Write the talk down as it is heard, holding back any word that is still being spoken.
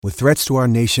With threats to our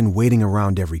nation waiting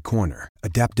around every corner,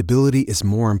 adaptability is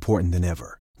more important than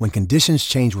ever. When conditions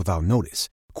change without notice,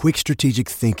 quick strategic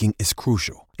thinking is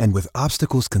crucial. And with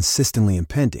obstacles consistently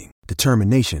impending,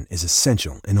 determination is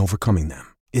essential in overcoming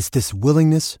them. It's this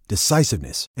willingness,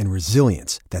 decisiveness, and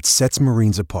resilience that sets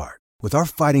Marines apart. With our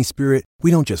fighting spirit, we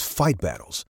don't just fight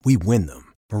battles, we win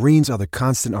them. Marines are the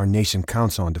constant our nation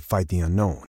counts on to fight the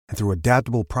unknown. And through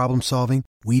adaptable problem solving,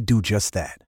 we do just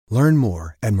that. Learn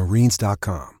more at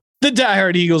marines.com. The Die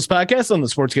Hard Eagles podcast on the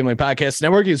Sports Gambling Podcast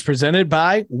Network is presented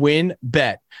by WynnBET.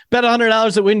 Bet $100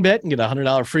 at WynnBET and get a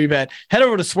 $100 free bet. Head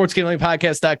over to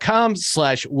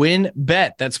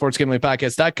sportsgamblingpodcast.com/WynnBET. That's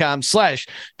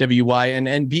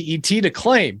sportsgamblingpodcast.com/WYNNBET to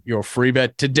claim your free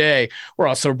bet today. We're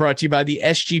also brought to you by the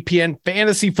SGPN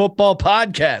Fantasy Football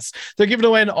Podcast. They're giving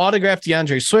away an autographed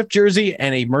DeAndre Swift jersey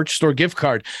and a merch store gift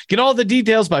card. Get all the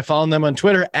details by following them on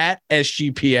Twitter at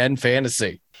SGPN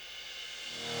Fantasy.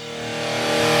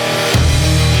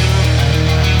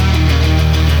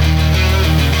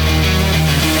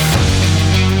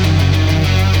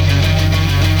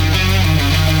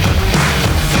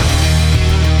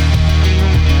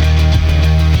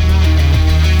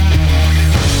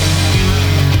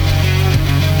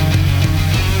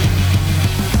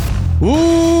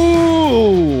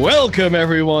 Ooh, welcome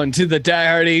everyone to the Die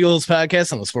Hard Eagles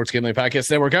podcast on the Sports Gambling Podcast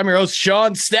Network. I'm your host,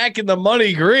 Sean, stacking the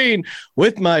money green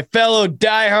with my fellow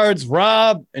diehards,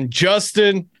 Rob and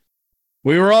Justin.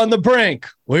 We were on the brink.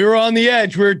 We were on the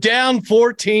edge. We were down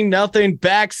 14-0,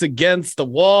 backs against the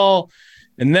wall.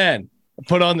 And then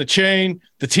put on the chain.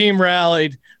 The team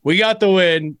rallied. We got the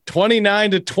win,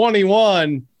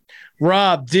 29-21.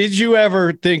 Rob, did you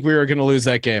ever think we were going to lose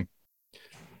that game?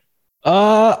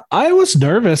 I was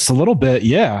nervous a little bit.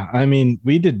 Yeah. I mean,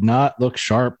 we did not look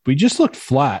sharp. We just looked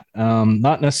flat.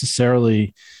 Not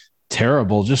necessarily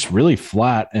terrible, just really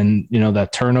flat. And, you know,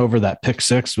 that turnover, that pick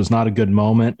six was not a good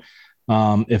moment.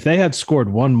 If they had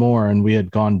scored one more and we had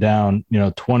gone down,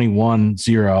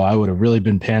 21-0, I would have really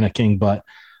been panicking, but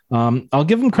I'll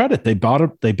give them credit. They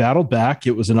battled back.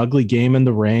 It was an ugly game in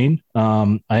the rain.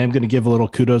 I am going to give a little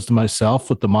kudos to myself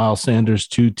with the Miles Sanders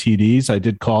 2 TDs. I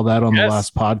did call that on the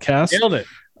last podcast. Nailed it.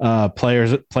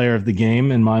 Player of the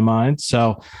game in my mind.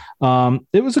 So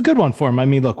it was a good one for him. I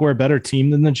mean, look, we're a better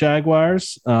team than the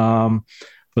Jaguars.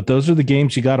 But those are the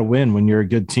games you got to win when you're a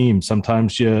good team.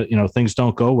 Sometimes things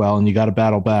don't go well and you got to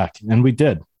battle back. And we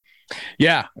did.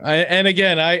 Yeah.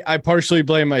 I partially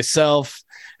blame myself.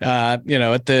 At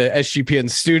the SGPN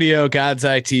studio, God's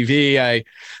Eye TV, I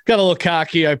got a little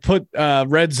cocky. I put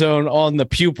Red Zone on the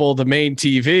pupil, the main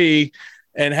TV,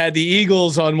 and had the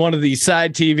Eagles on one of the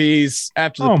side TVs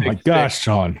after the Oh my gosh,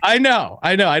 Sean. I know.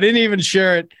 I didn't even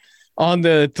share it on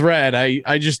the thread.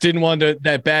 I just didn't want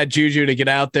that bad juju to get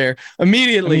out there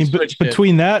immediately.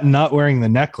 Between that and not wearing the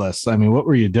necklace, I mean, what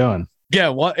were you doing? Yeah,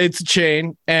 well, it's a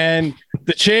chain, and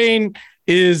the chain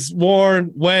is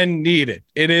worn when needed.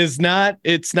 It's not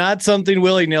something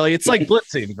willy-nilly. It's like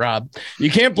blitzing, Rob. You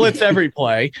can't blitz every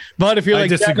play, but if you're I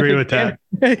disagree with that.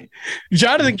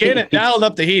 Jonathan Gannon dialed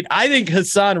up the heat. I think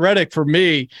Hassan Reddick for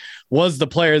me was the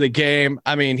player of the game.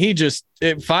 I mean,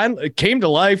 it finally came to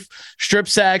life. Strip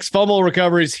sacks, fumble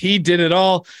recoveries. He did it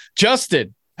all.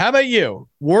 Justin, how about you?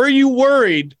 Were you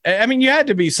worried? I mean, you had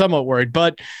to be somewhat worried,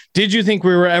 but did you think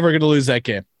we were ever going to lose that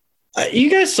game? You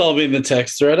guys saw me in the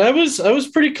text thread. I was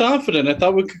pretty confident. I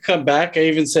thought we could come back. I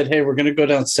even said, hey, we're going to go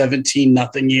down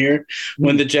 17-0 here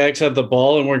when the Jags have the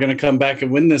ball, and we're going to come back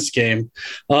and win this game.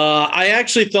 I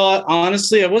actually thought,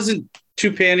 honestly, I wasn't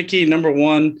too panicky, number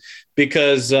one,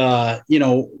 because,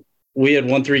 we had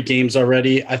won 3 games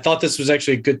already. I thought this was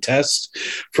actually a good test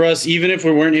for us. Even if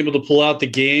we weren't able to pull out the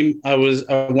game, I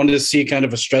wanted to see kind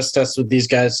of a stress test with these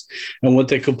guys and what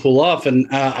they could pull off. And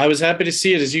I was happy to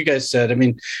see it, as you guys said. I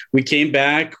mean, we came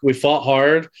back, we fought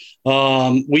hard.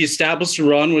 We established a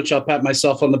run, which I'll pat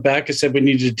myself on the back. I said we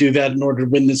needed to do that in order to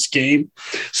win this game.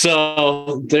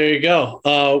 So there you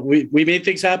go. We made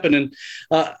things happen. And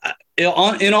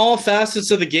in all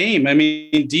facets of the game, I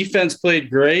mean, defense played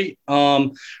great.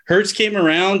 Hurts came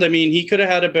around. I mean, he could have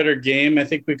had a better game. I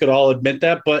think we could all admit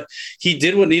that, but he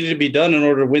did what needed to be done in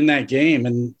order to win that game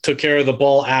and took care of the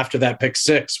ball after that pick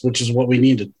six, which is what we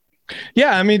needed.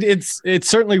 Yeah. I mean, it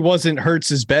certainly wasn't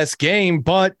Hurts's best game,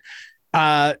 but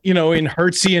in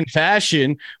Hurtsian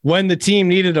fashion, when the team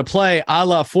needed a play a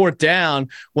la 4th down,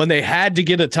 when they had to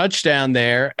get a touchdown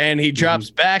there and he drops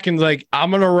back and like,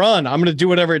 I'm going to run, I'm going to do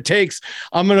whatever it takes.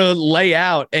 I'm going to lay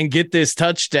out and get this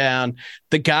touchdown.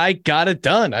 the guy got it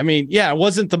done. I mean, yeah, it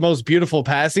wasn't the most beautiful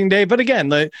passing day, but again,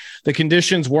 the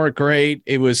conditions weren't great.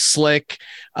 It was slick.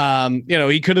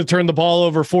 He could have turned the ball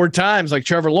over 4 times like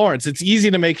Trevor Lawrence. It's easy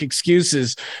to make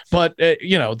excuses, but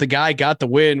the guy got the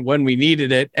win when we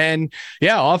needed it. And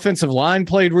yeah, offensive line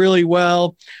played really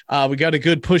well. We got a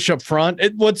good push up front.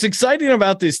 What's exciting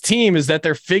about this team is that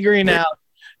they're figuring out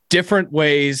different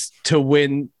ways to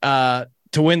win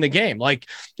the game. Like,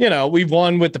 we've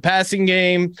won with the passing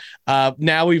game.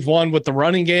 Now we've won with the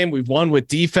running game. We've won with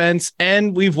defense,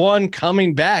 and we've won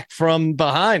coming back from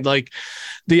behind. Like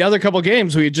the other couple of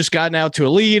games, we had just gotten out to a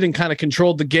lead and kind of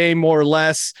controlled the game more or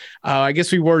less. I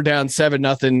guess we were down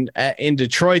 7-0 in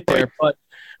Detroit there, but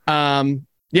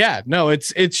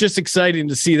it's just exciting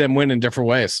to see them win in different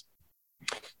ways.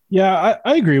 Yeah,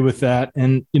 I agree with that.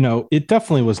 And, it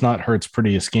definitely was not Hurts'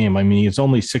 prettiest game. I mean, he's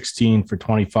only 16 for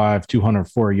 25,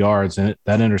 204 yards. And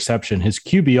that interception, his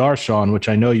QBR, Sean, which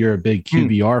I know you're a big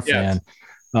QBR fan,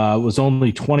 was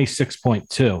only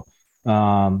 26.2.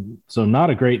 So not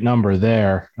a great number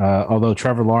there, although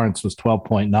Trevor Lawrence was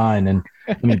 12.9. And,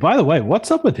 I mean, by the way,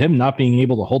 what's up with him not being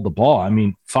able to hold the ball? I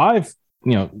mean, 5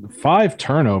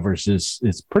 turnovers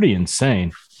is pretty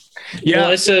insane. Yeah,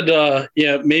 well, I said,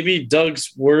 maybe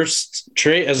Doug's worst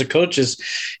trait as a coach is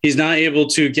he's not able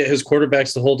to get his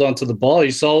quarterbacks to hold on to the ball.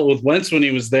 You saw it with Wentz when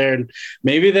he was there, and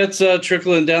maybe that's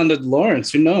trickling down to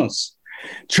Lawrence. Who knows?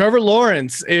 Trevor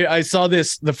Lawrence, I saw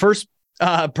the first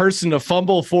person to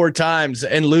fumble 4 times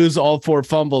and lose all 4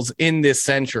 fumbles in this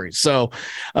century. So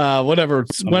whenever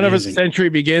the century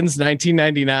begins,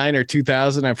 1999 or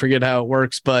 2000, I forget how it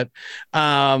works, but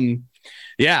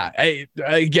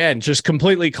again, just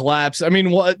completely collapsed. I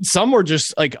mean, some were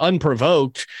just like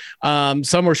unprovoked.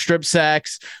 Some were strip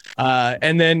sacks.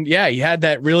 And then, he had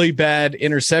that really bad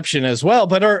interception as well.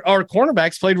 But our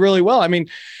cornerbacks played really well. I mean,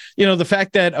 the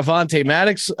fact that Avonte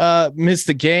Maddox missed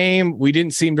the game, we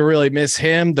didn't seem to really miss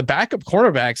him. The backup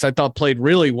cornerbacks, I thought, played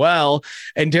really well.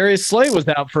 And Darius Slay was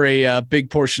out for a big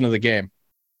portion of the game.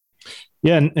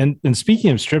 Yeah, and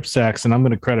speaking of strip sacks, and I'm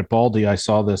going to credit Baldy. I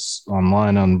saw this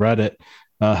online on Reddit.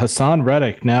 Hassan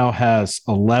Reddick now has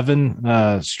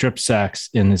 11 strip sacks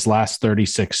in his last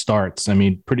 36 starts. I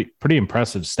mean, pretty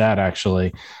impressive stat,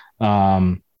 actually.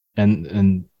 And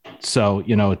so,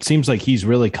 it seems like he's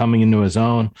really coming into his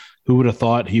own. Who would have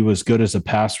thought he was good as a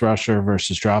pass rusher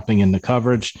versus dropping into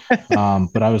coverage?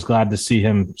 But I was glad to see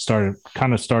him starting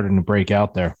to break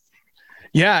out there.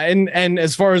 Yeah, and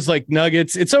as far as like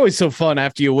Nuggets, it's always so fun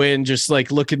after you win, just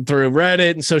like looking through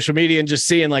Reddit and social media and just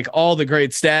seeing like all the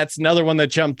great stats. Another one that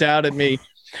jumped out at me,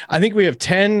 I think we have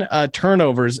 10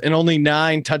 turnovers and only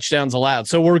 9 touchdowns allowed.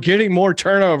 So we're getting more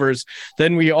turnovers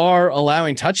than we are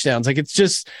allowing touchdowns. Like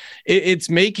it's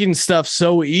making stuff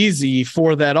so easy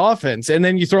for that offense. And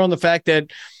then you throw in the fact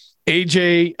that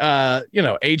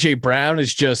AJ Brown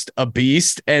is just a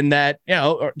beast, and that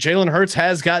Jalen Hurts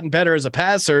has gotten better as a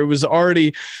passer. It was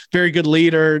already very good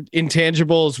leader,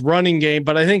 intangibles, running game,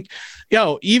 but I think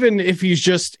even if he's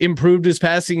just improved his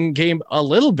passing game a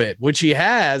little bit, which he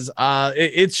has,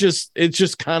 it's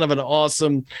just kind of an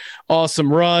awesome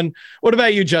run. What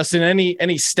about you, Justin? Any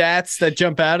stats that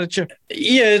jump out at you?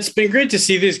 Yeah, it's been great to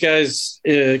see these guys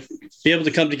be able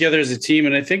to come together as a team,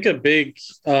 and I think a big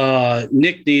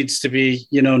Nick needs to be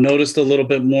noticed a little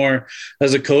bit more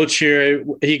as a coach here.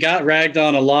 He got ragged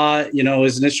on a lot,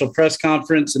 his initial press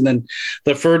conference, and then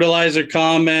the fertilizer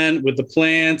comment with the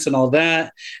plants and all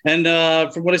that, and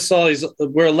from what I saw,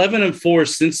 we're 11-4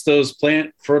 since those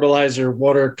plant fertilizer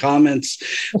water comments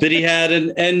that he had.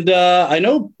 And I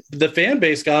know the fan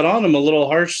base got on him a little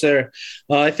harsh there.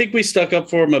 I think we stuck up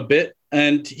for him a bit,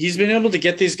 and he's been able to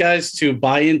get these guys to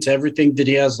buy into everything that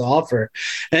he has to offer.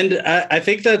 And I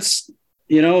think that's,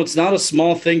 it's not a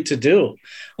small thing to do.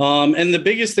 And the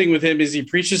biggest thing with him is he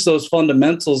preaches those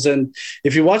fundamentals. And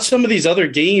if you watch some of these other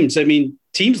games, I mean,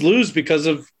 teams lose because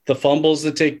of the fumbles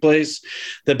that take place,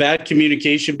 the bad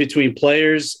communication between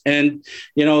players. And,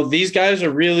 these guys are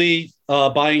really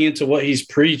buying into what he's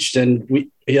preached. And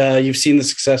you've seen the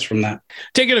success from that.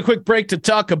 Taking a quick break to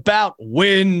talk about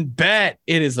WynnBET.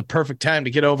 It is the perfect time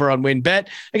to get over on WynnBET.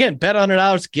 Again, bet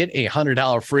 $100, get a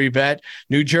 $100 free bet.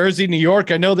 New Jersey, New York.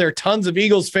 I know there are tons of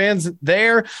Eagles fans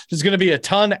there. There's going to be a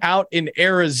ton out in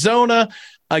Arizona.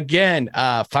 Again,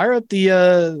 fire up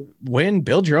the win,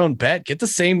 build your own bet, get the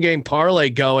same game parlay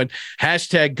going.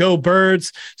 Hashtag go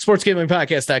birds,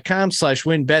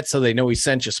 sportsgamblingpodcast.com/WynnBET. So they know we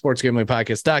sent you,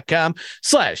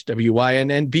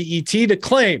 sportsgamblingpodcast.com/WYNNBET to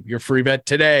claim your free bet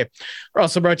today. We're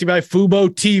also brought to you by Fubo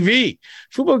TV.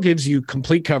 Fubo gives you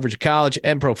complete coverage of college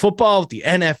and pro football with the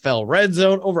NFL Red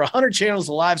Zone, over 100 channels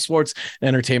of live sports and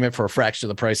entertainment for a fraction of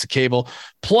the price of cable.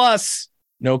 Plus,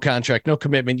 no contract, no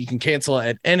commitment. You can cancel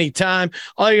at any time.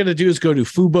 All you got to do is go to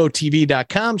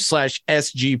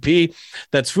FuboTV.com/SGP.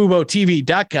 That's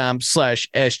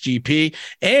FuboTV.com/SGP.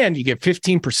 And you get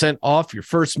 15% off your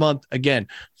first month. Again,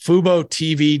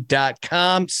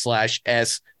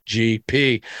 FuboTV.com/SGP.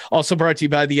 Also brought to you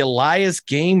by the Elias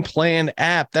Game Plan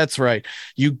app. That's right.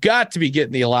 You got to be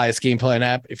getting the Elias Game Plan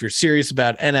app if you're serious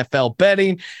about NFL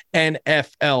betting and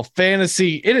NFL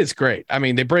fantasy. It is great. I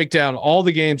mean, they break down all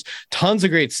the games, tons of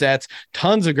great stats,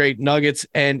 tons of great nuggets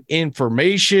and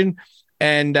information.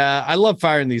 And I love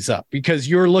firing these up because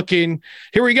you're looking.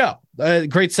 Here we go.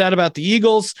 Great stat about the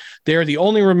Eagles. They're the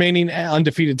only remaining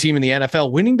undefeated team in the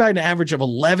NFL, winning by an average of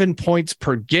 11 points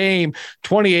per game,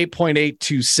 28.8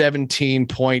 to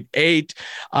 17.8.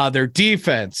 Their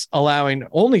defense allowing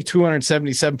only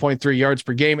 277.3 yards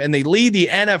per game, and they lead the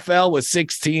NFL with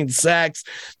 16 sacks.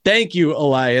 Thank you,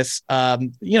 Elias.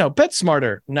 Bet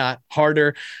smarter, not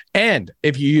harder. And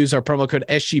if you use our promo code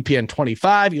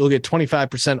SGPN25, you'll get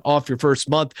 25% off your first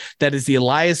month. That is the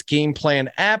Elias Game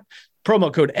Plan app.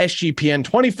 Promo code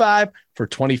SGPN25 for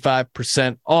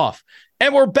 25% off.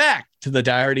 And we're back to the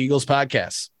Die Hard Eagles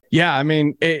podcast. Yeah, I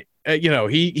mean,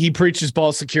 he preaches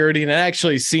ball security, and it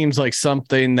actually seems like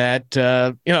something that,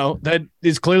 that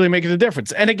is clearly making a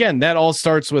difference. And again, that all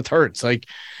starts with Hurts. Like,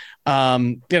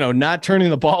 not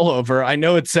turning the ball over. I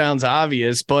know it sounds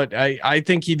obvious, but I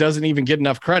think he doesn't even get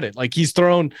enough credit. Like, he's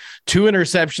thrown 2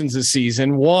 interceptions this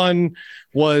season. One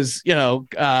was,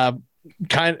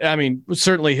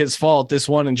 certainly his fault, this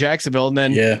one in Jacksonville. And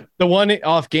then the one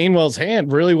off Gainwell's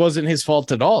hand really wasn't his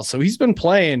fault at all. So he's been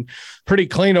playing pretty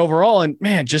clean overall. And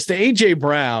man, just AJ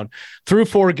Brown through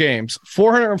 4 games,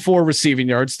 404 receiving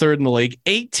yards, 3rd in the league,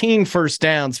 18 first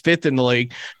downs, 5th in the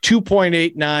league,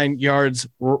 2.89 yards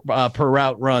per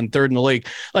route run, 3rd in the league.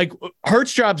 Like,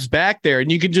 Hurts drops back there,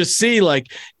 and you can just see,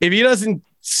 like, if he doesn't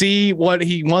see what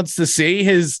he wants to see,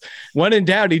 when in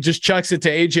doubt, he just chucks it to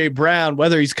AJ Brown,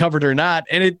 whether he's covered or not.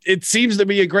 And it seems to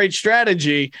be a great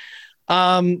strategy.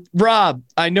 Rob,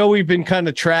 I know we've been kind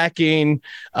of tracking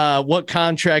what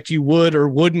contract you would or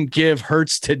wouldn't give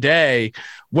Hurts today.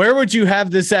 Where would you have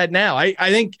this at now?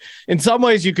 I think in some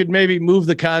ways you could maybe move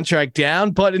the contract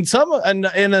down, but in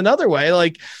another way,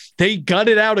 like, they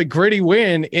gutted out a gritty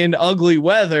win in ugly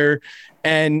weather,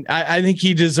 and I think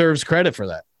he deserves credit for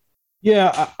that.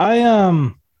 Yeah,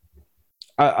 I'm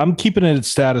keeping it at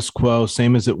status quo,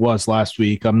 same as it was last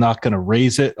week. I'm not going to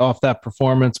raise it off that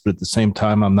performance, but at the same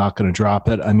time, I'm not going to drop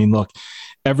it. I mean, look,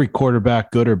 every quarterback,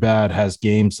 good or bad, has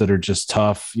games that are just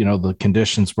tough. The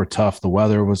conditions were tough. The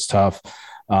weather was tough.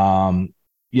 So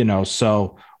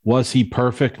was he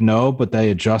perfect? No, but they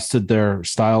adjusted their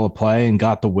style of play and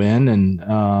got the win. And,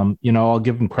 I'll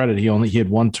give him credit. He had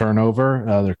 1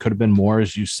 turnover. There could have been more,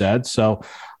 as you said. So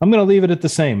I'm going to leave it at the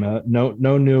same.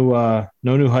 No new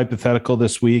hypothetical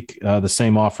this week. The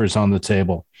same offers on the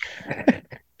table.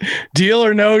 Deal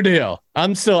or no deal?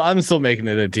 I'm still making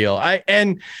it a deal.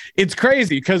 And it's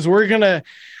crazy because I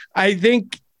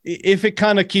think if it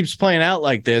kind of keeps playing out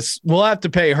like this, we'll have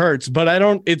to pay Hurts, but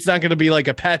it's not going to be like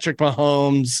a Patrick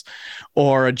Mahomes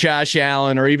or a Josh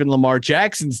Allen or even Lamar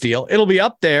Jackson's deal. It'll be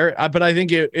up there, but I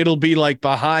think it'll be like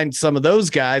behind some of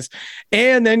those guys.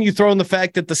 And then you throw in the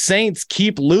fact that the Saints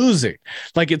keep losing.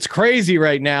 Like, it's crazy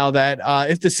right now that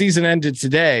if the season ended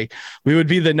today, we would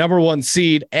be the number 1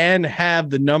 seed and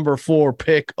have the number 4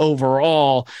 pick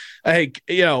overall. Like,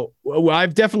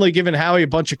 I've definitely given Howie a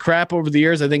bunch of crap over the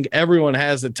years. I think everyone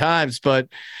has at times, but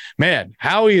man,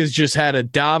 Howie has just had a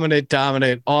dominant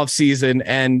offseason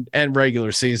and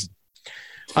regular season.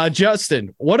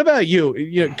 Justin, what about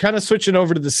you? Kind of switching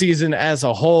over to the season as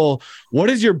a whole. What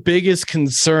is your biggest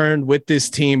concern with this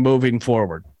team moving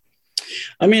forward?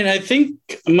 I mean, I think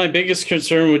my biggest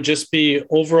concern would just be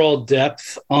overall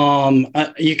depth.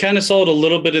 You kind of saw it a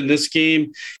little bit in this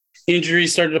game.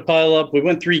 Injuries started to pile up. We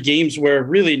went 3 games where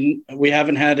really we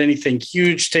haven't had anything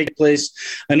huge take place.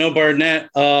 I know Barnett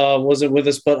wasn't with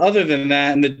us, but other than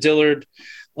that, and the Dillard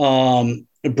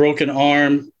a broken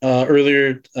arm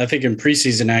earlier, I think in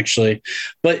preseason actually,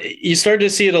 but you started to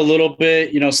see it a little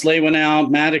bit. Slay went out,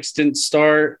 Maddox didn't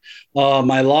start,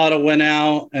 Mailata went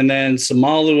out, and then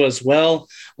Samalu as well.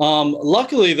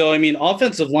 Luckily though, I mean,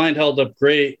 offensive line held up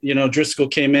great. Driscoll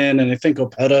came in, and I think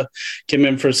Opeta came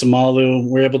in for Samalu.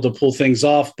 We're able to pull things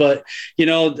off, but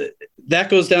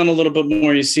that goes down a little bit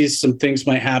more. You see some things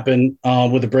might happen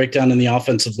with a breakdown in the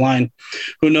offensive line.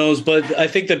 Who knows? But I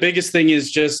think the biggest thing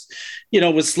is just,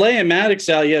 with Slay and Maddox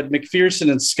out, you had McPherson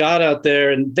and Scott out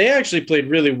there, and they actually played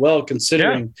really well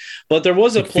considering. Yeah. But there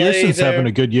was a play there. McPherson's having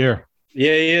a good year.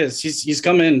 Yeah, he is. He's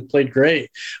come in, played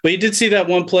great. But you did see that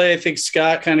one play. I think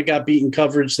Scott kind of got beaten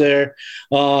coverage there.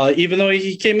 Even though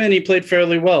he came in, he played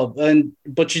fairly well.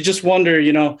 But you just wonder,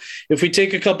 if we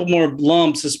take a couple more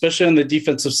lumps, especially on the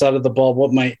defensive side of the ball,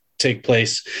 what might take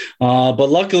place. But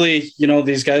luckily,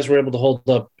 these guys were able to hold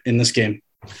up in this game.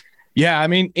 Yeah, I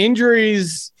mean,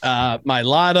 injuries,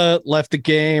 Mailata left the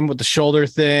game with the shoulder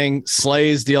thing.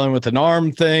 Slay's dealing with an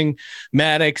arm thing.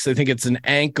 Maddox, I think it's an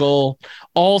ankle.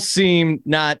 All seem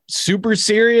not super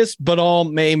serious, but all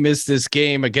may miss this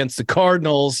game against the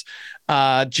Cardinals.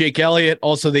 Jake Elliott,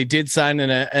 also, they did sign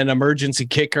an emergency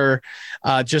kicker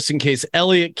just in case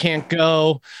Elliott can't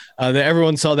go.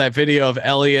 Everyone saw that video of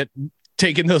Elliott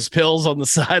taking those pills on the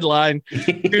sideline.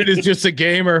 Dude is just a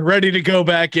gamer, ready to go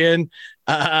back in.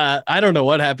 I don't know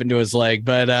what happened to his leg,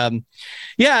 but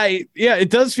it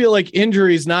does feel like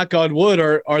injuries, knock on wood,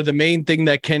 are the main thing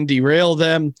that can derail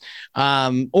them,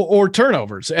 or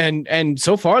turnovers. And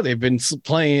so far they've been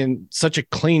playing such a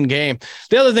clean game.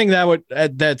 The other thing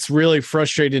that's really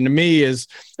frustrating to me is,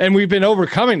 and we've been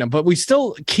overcoming them, but we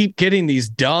still keep getting these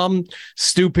dumb,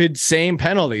 stupid, same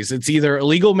penalties. It's either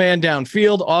illegal man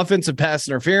downfield, offensive pass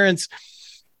interference.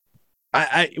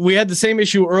 We had the same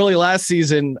issue early last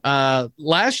season,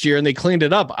 last year, and they cleaned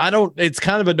it up. It's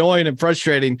kind of annoying and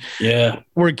frustrating. Yeah.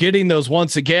 We're getting those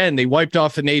once again. They wiped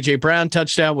off an AJ Brown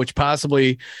touchdown, which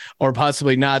possibly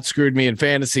not screwed me in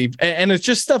fantasy. And it's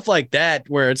just stuff like that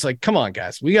where it's like, come on,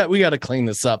 guys, we got to clean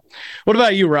this up. What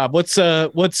about you, Rob? What's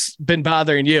been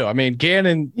bothering you? I mean,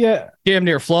 Gannon, damn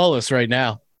near flawless right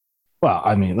now. Well,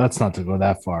 I mean, that's not to go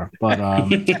that far, but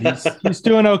he's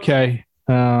doing okay.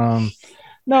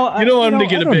 No, you don't want him to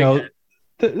get a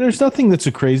big. There's nothing that's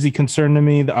a crazy concern to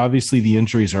me. Obviously, the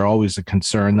injuries are always a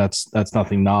concern. That's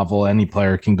nothing novel. Any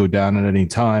player can go down at any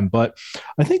time. But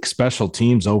I think special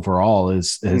teams overall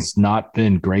has not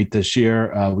been great this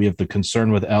year. We have the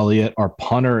concern with Elliott. Our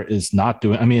punter is not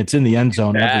doing. I mean, it's in the end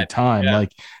zone every time. Yeah.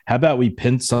 Like, how about we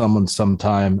pin someone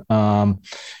sometime?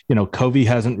 Covey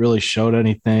hasn't really showed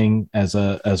anything as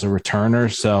a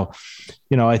returner. So,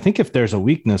 I think if there's a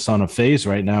weakness on a phase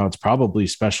right now, it's probably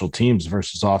special teams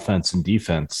versus offense and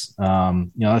defense.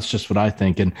 That's just what I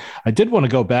think. And I did want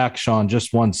to go back, Sean,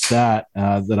 just one stat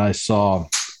that I saw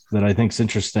that I think is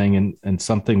interesting and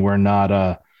something we're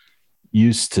not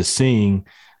used to seeing.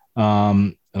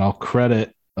 And I'll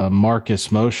credit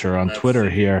Marcus Mosher on Twitter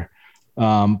here.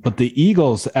 But the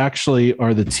Eagles actually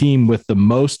are the team with the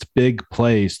most big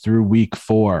plays through week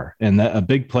 4. And that a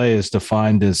big play is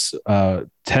defined as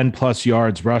 10 plus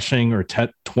yards rushing or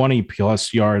 20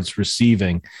 plus yards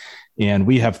receiving. And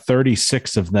we have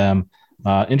 36 of them.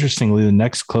 Interestingly, the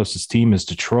next closest team is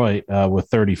Detroit with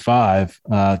 35,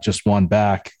 just one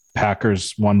back.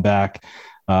 Packers one back.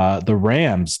 The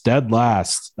Rams dead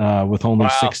last with only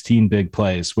 16 big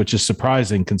plays, which is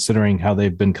surprising considering how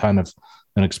they've been kind of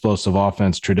an explosive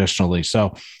offense traditionally.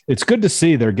 So it's good to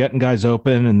see they're getting guys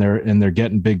open and they're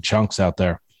getting big chunks out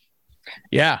there.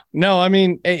 Yeah, no, I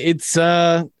mean, it's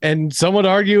and some would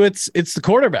argue it's the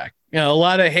quarterback. A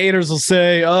lot of haters will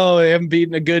say, oh, they haven't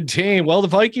beaten a good team. Well, the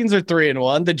Vikings are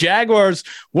 3-1. The Jaguars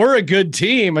were a good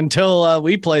team until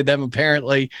we played them.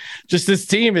 Apparently just this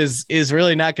team is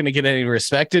really not going to get any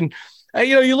respect. And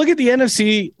you look at the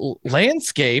NFC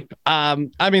landscape.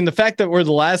 I mean, the fact that we're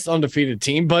the last undefeated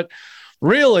team, but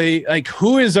really, like,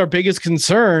 who is our biggest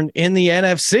concern in the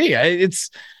NFC? It's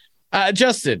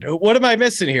Justin. What am I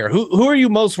missing here? Who are you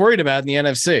most worried about in the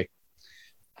NFC?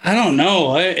 I don't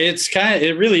know.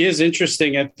 It really is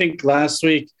interesting. I think last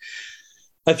week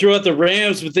I threw out the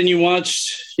Rams, but then you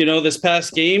watched, this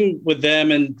past game with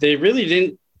them, and they really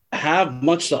didn't have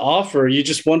much to offer. You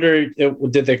just wonder,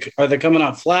 are they coming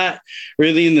out flat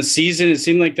really in the season? It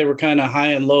seemed like they were kind of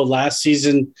high and low last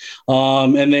season,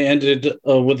 and they ended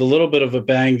with a little bit of a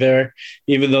bang there,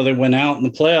 even though they went out in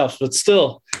the playoffs. But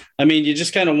still, I mean, you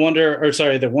just kind of wonder.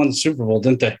 They won the Super Bowl,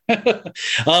 didn't they?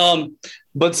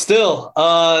 But still,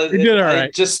 they did all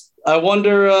right. I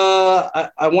wonder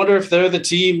if they're the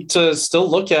team to still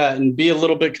look at and be a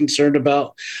little bit concerned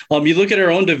about. You look at our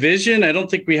own division, I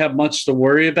don't think we have much to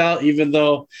worry about, even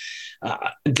though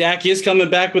Dak is coming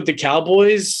back with the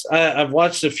Cowboys. I've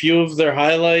watched a few of their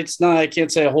highlights. I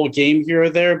can't say a whole game here or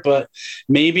there, but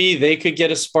maybe they could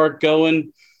get a spark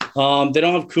going. They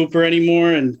don't have Cooper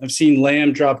anymore, and I've seen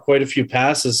Lamb drop quite a few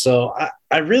passes. So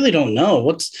I really don't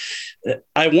know.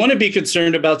 I want to be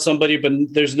concerned about somebody, but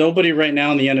there's nobody right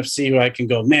now in the NFC who I can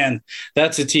go, man,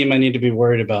 that's a team I need to be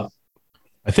worried about.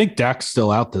 I think Dak's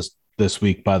still out this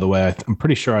week, by the way. I'm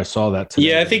pretty sure I saw that today.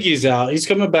 Yeah, I think he's out. He's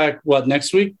coming back,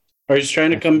 next week? Or he's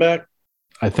trying to come back?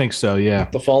 I think so, yeah.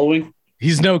 The following?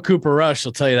 He's no Cooper Rush,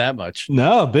 I'll tell you that much.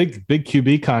 No, big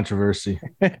QB controversy.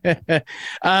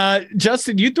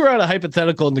 Justin, you threw out a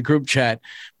hypothetical in the group chat.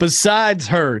 Besides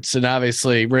Hurts, and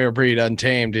obviously Rare Breed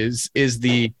Untamed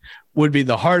would be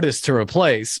the hardest to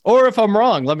replace. Or if I'm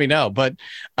wrong, let me know. But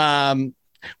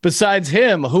besides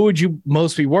him, who would you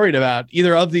most be worried about?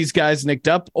 Either of these guys nicked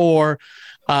up or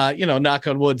knock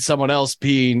on wood, someone else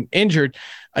being injured.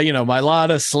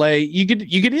 Mailata, Slay. You could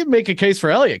even make a case for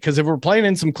Elliott, because if we're playing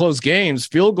in some close games,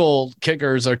 field goal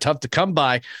kickers are tough to come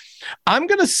by. I'm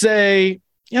gonna say,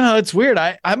 it's weird.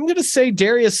 I'm gonna say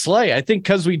Darius Slay. I think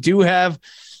because we do have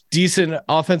decent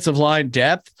offensive line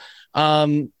depth.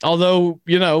 Although,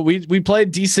 we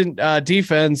played decent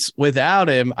defense without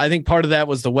him. I think part of that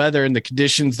was the weather and the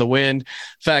conditions, the wind,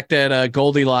 fact that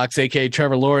Goldilocks, aka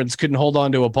Trevor Lawrence, couldn't hold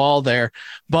on to a ball there.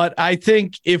 But I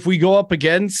think if we go up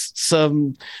against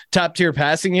some top tier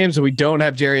passing games and we don't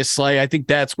have Darius Slay, I think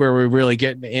that's where we really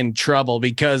get in trouble,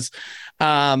 because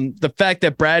the fact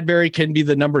that Bradbury can be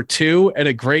the number 2 and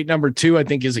a great number 2, I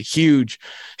think is a huge,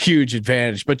 huge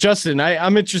advantage. But Justin,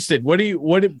 I'm interested. What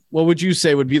would you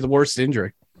say would be the worst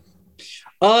injury?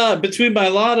 Between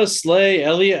Mailata, Slay,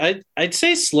 Elliott, I'd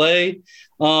say Slay.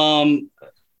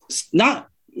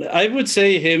 I would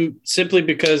say him simply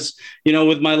because,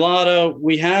 with Mailata,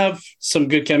 we have some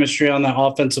good chemistry on that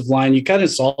offensive line. You kind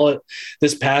of saw it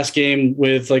this past game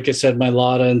with, like I said,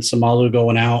 Mailata and Samalu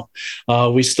going out.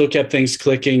 We still kept things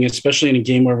clicking, especially in a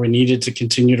game where we needed to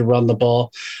continue to run the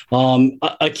ball.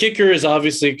 A kicker is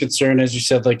obviously a concern, as you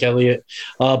said, like Elliott.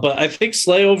 But I think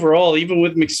Slay overall, even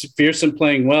with McPherson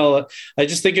playing well, I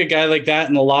just think a guy like that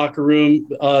in the locker room,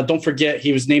 don't forget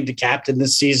he was named the captain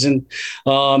this season,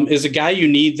 is a guy you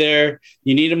need there.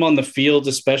 You need him on the field,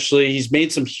 especially. He's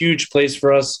made some huge plays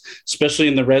for us, especially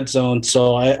in the red zone.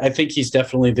 So I think he's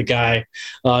definitely the guy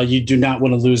you do not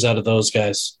want to lose out of those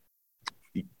guys.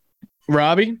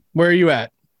 Robbie, where are you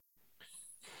at?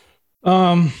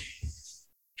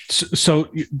 So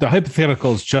the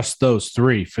hypothetical is just those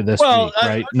 3 for this week,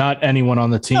 right? Not anyone on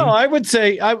the team. No, I would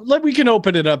say we can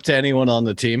open it up to anyone on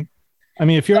the team. I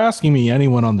mean, if you're asking me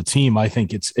anyone on the team, I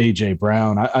think it's AJ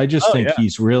Brown. I just think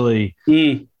he's really,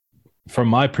 from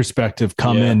my perspective,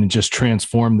 come in and just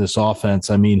transform this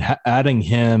offense. I mean, adding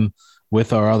him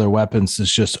with our other weapons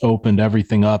has just opened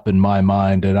everything up in my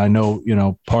mind. And I know,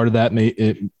 part of that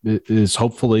is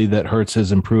hopefully that Hurts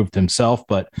has improved himself,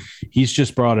 but he's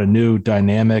just brought a new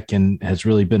dynamic and has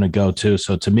really been a go-to.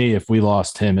 So to me, if we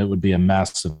lost him, it would be a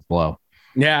massive blow.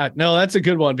 Yeah, no, that's a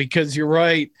good one, because you're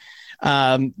right.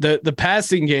 The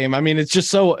passing game, I mean, it's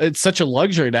such a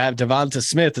luxury to have Devonta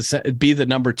Smith be the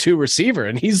number 2 receiver,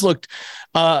 and he's looked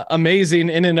amazing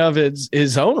in and of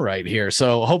his own right here.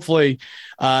 So hopefully,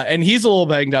 and he's a little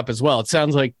banged up as well. It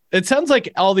sounds like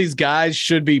all these guys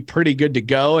should be pretty good to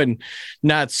go and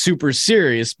not super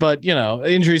serious, but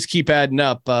injuries keep adding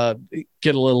up.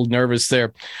 Get a little nervous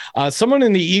there. Someone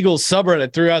in the Eagles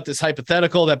subreddit threw out this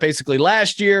hypothetical that basically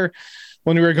last year,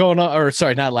 when we were going on, or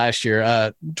sorry, not last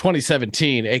year,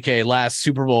 2017, aka last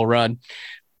Super Bowl run.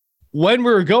 When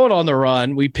we were going on the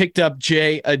run, we picked up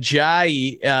Jay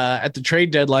Ajayi at the trade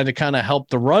deadline to kind of help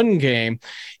the run game.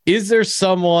 Is there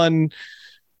someone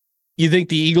you think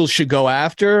the Eagles should go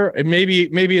after? And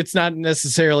maybe it's not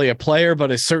necessarily a player,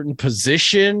 but a certain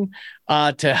position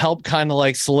to help kind of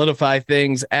like solidify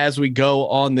things as we go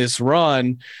on this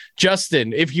run.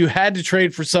 Justin, if you had to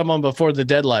trade for someone before the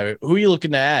deadline, who are you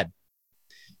looking to add?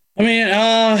 I mean,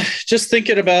 just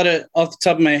thinking about it off the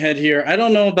top of my head here, I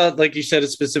don't know about, like you said, a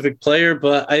specific player,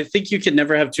 but I think you can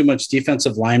never have too much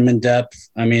defensive lineman depth.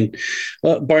 I mean,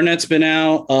 Barnett's been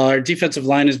out. Our defensive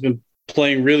line has been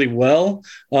playing really well,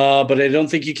 but I don't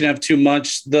think you can have too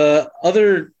much. The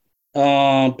other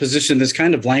position that's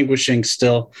kind of languishing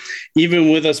still,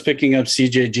 even with us picking up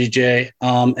CJ,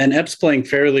 and Epps playing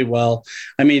fairly well.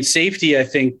 I mean, safety, I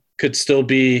think, could still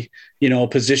be, a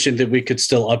position that we could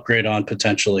still upgrade on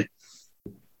potentially.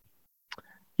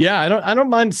 Yeah, I don't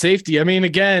mind safety. I mean,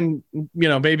 again,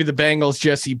 maybe the Bengals,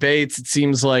 Jesse Bates, it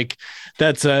seems like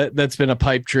that's been a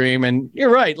pipe dream. And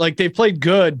you're right, like they've played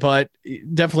good, but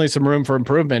definitely some room for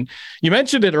improvement. You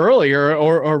mentioned it earlier,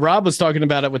 or Rob was talking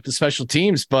about it with the special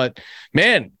teams, but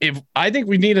man, I think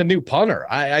we need a new punter.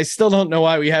 I still don't know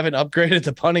why we haven't upgraded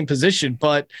the punting position,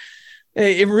 but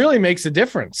it really makes a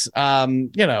difference.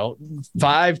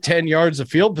 5-10 yards of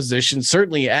field position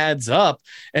certainly adds up.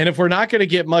 And if we're not going to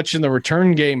get much in the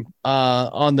return game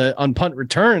on punt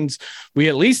returns, we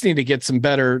at least need to get some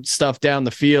better stuff down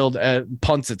the field at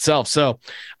punts itself. So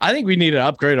I think we need to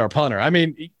upgrade our punter. I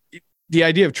mean, the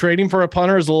idea of trading for a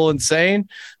punter is a little insane,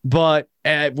 but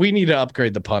we need to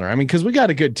upgrade the punter. I mean, because we got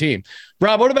a good team.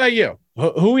 Rob, what about you?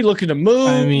 Who are we looking to move?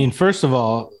 I mean, first of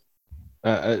all,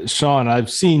 Sean,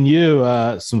 I've seen you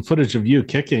some footage of you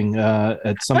kicking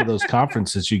at some of those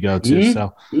conferences you go to.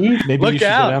 So maybe you should go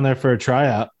down there for a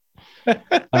tryout.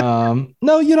 No,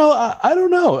 I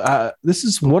don't know. This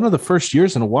is one of the first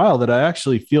years in a while that I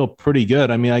actually feel pretty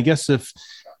good. I mean, I guess if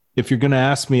you're going to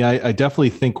ask me, I definitely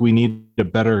think we need a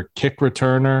better kick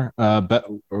returner,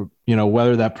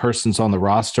 whether that person's on the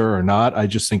roster or not. I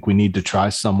just think we need to try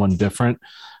someone different.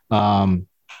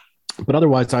 But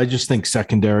otherwise, I just think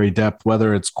secondary depth,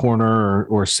 whether it's corner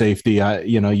or safety,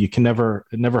 it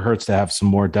never hurts to have some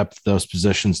more depth at those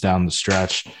positions down the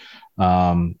stretch.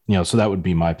 So that would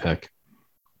be my pick.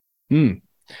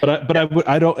 But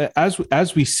I don't,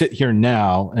 as we sit here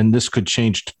now, and this could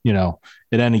change,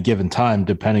 at any given time,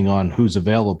 depending on who's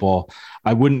available,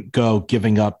 I wouldn't go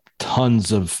giving up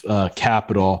tons of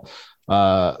capital,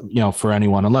 for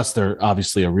anyone, unless they're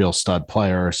obviously a real stud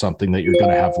player or something that you're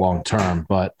going to have long-term.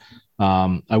 But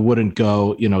I wouldn't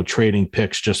go, trading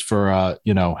picks just for a,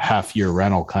 half-year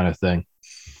rental kind of thing.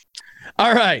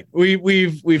 All right.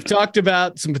 We've talked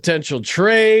about some potential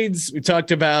trades. We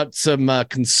talked about some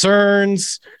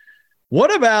concerns.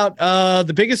 What about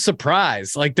the biggest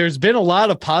surprise? Like, there's been a lot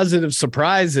of positive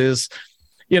surprises.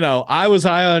 I was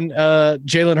high on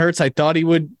Jalen Hurts. I thought he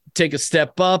would take a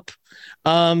step up.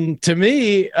 To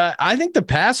me, I think the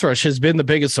pass rush has been the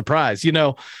biggest surprise.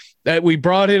 That we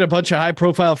brought in a bunch of high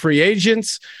profile free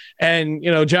agents, and,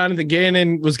 Jonathan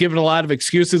Gannon was given a lot of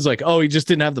excuses like, oh, he just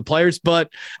didn't have the players,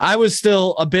 but I was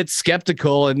still a bit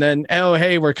skeptical. And then, oh,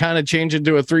 hey, we're kind of changing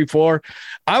to a 3-4.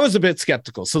 I was a bit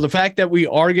skeptical. So the fact that we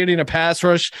are getting a pass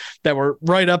rush that we're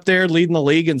right up there leading the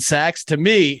league in sacks, to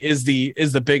me is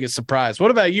the biggest surprise. What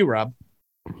about you, Rob?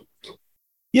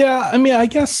 Yeah, I mean, I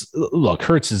guess, look,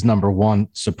 Hurts is number one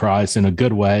surprise in a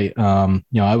good way.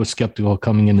 I was skeptical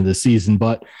coming into the season,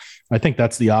 but I think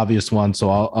that's the obvious one. So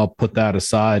I'll put that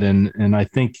aside. And I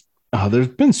think there's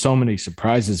been so many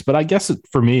surprises, but I guess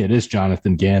for me, it is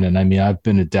Jonathan Gannon. I mean, I've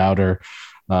been a doubter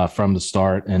from the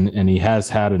start, and he has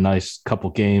had a nice couple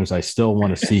games. I still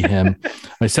want to see him.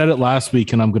 I said it last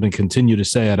week, and I'm going to continue to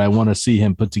say it. I want to see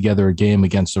him put together a game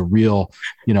against a real,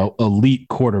 elite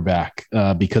quarterback,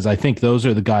 because I think those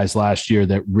are the guys last year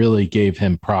that really gave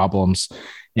him problems,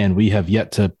 and we have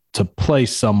yet to play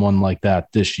someone like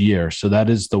that this year. So that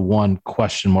is the one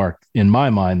question mark in my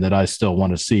mind that I still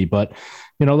want to see. But,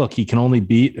 look, he can only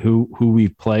beat who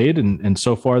we've played, and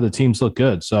so far the teams look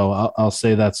good. So I'll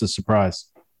say that's a surprise.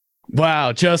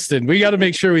 Wow, Justin, we got to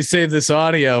make sure we save this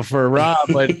audio for Rob.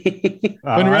 But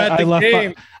when we're at the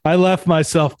game, I left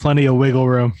myself plenty of wiggle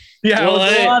room. Yeah,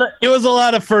 it was a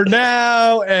lot of for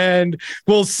now, and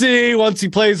we'll see once he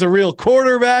plays a real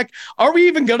quarterback. Are we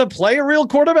even going to play a real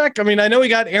quarterback? I mean, I know we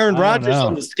got Aaron Rodgers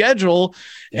on the schedule,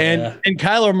 and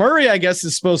Kyler Murray, I guess,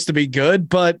 is supposed to be good,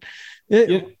 but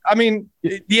the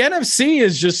NFC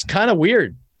is just kind of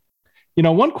weird.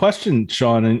 One question,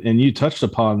 Sean, and you touched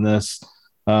upon this.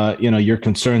 Your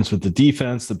concerns with the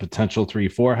defense, the potential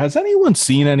 3-4. Has anyone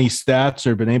seen any stats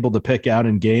or been able to pick out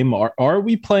in game? Are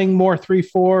we playing more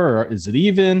 3-4, or is it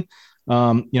even?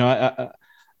 I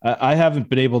haven't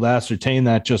been able to ascertain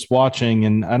that just watching,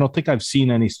 and I don't think I've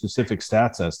seen any specific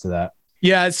stats as to that.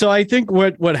 Yeah, so I think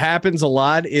what happens a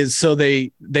lot is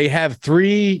they have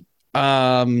three.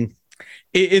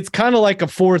 It's kind of like a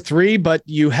 4-3, but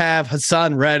you have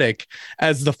Hassan Reddick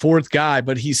as the fourth guy,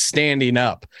 but he's standing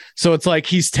up. So it's like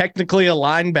he's technically a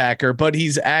linebacker, but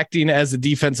he's acting as a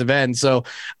defensive end. So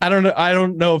I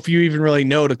don't know if you even really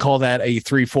know to call that a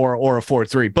 3-4 or a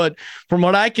 4-3. But from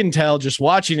what I can tell, just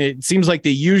watching it, it seems like they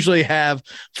usually have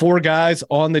four guys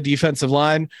on the defensive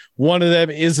line. One of them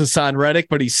is Hassan Reddick,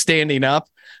 but he's standing up.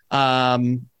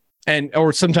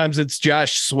 Or sometimes it's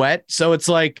Josh Sweat. So it's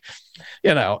like,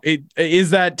 is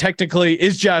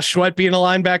Josh Sweat being a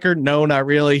linebacker? No, not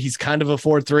really. He's kind of a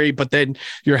 4-3, but then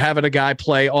you're having a guy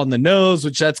play on the nose,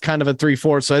 which that's kind of a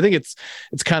 3-4. So I think it's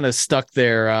kind of stuck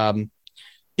there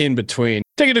in between.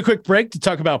 Taking a quick break to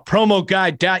talk about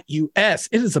promoguide.us.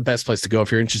 It is the best place to go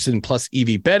if you're interested in plus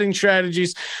EV betting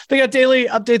strategies. They got daily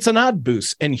updates on odd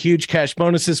boosts and huge cash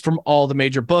bonuses from all the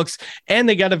major books. And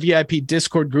they got a VIP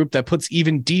Discord group that puts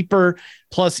even deeper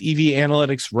plus EV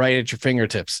analytics right at your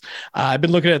fingertips. I've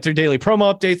been looking at their daily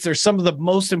promo updates. They're some of the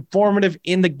most informative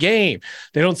in the game.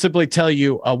 They don't simply tell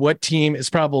you what team is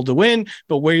probable to win,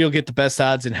 but where you'll get the best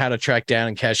odds and how to track down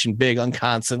and cash in big on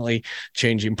constantly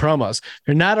changing promos. If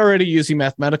you're not already using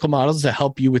mathematical models to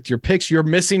help you with your picks, you're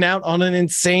missing out on an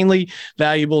insanely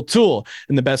valuable tool.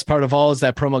 And the best part of all is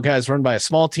that Promo Guy is run by a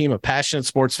small team of passionate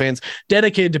sports fans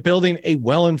dedicated to building a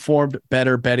well-informed,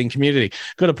 better betting community.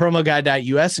 Go to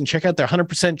promoguy.us and check out their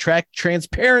 100%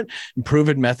 transparent, and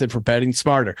proven method for betting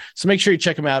smarter. So make sure you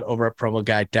check them out over at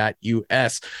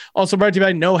promoguy.us. Also brought to you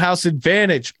by No House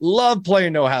Advantage. Love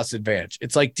playing No House Advantage.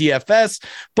 It's like DFS,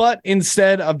 but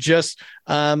instead of just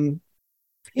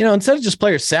instead of just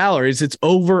player salaries, it's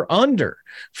over under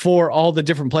for all the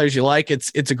different players you like.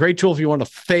 It's a great tool if you want to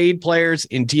fade players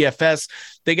in DFS.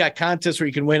 They got contests where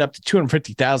you can win up to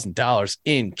 $250,000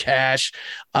 in cash.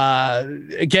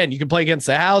 Again, you can play against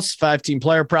the house, 5-team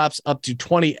player props up to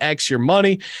 20x your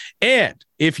money. And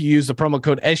if you use the promo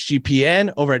code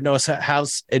SGPN over at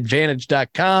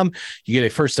nohouseadvantage.com, you get a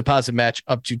first deposit match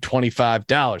up to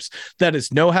 $25. That is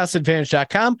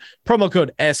nohouseadvantage.com, promo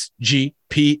code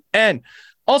SGPN.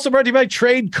 Also brought to you by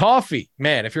Trade Coffee.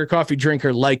 Man, if you're a coffee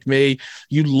drinker like me,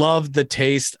 you love the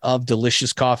taste of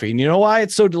delicious coffee. And you know why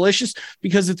it's so delicious?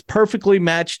 Because it's perfectly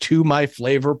matched to my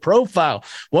flavor profile.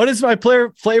 What is my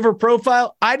flavor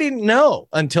profile? I didn't know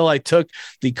until I took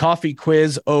the coffee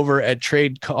quiz over at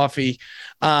Trade Coffee.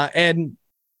 And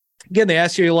again, they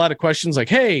ask you a lot of questions like,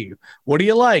 hey, what do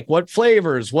you like? What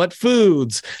flavors? What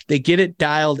foods? They get it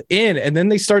dialed in, and then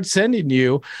they start sending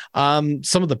you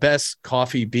some of the best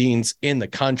coffee beans in the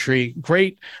country.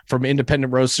 Great from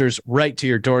independent roasters right to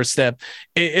your doorstep.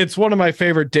 It's one of my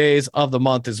favorite days of the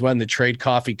month is when the Trade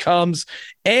Coffee comes.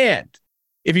 And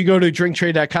if you go to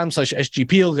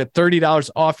drinktrade.com/SGP, you'll get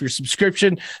 $30 off your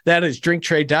subscription. That is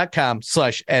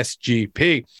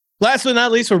drinktrade.com/SGP. Last but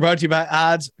not least, we're brought to you by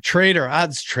Odds Trader.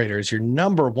 Odds Trader is your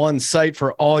number one site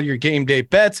for all your game day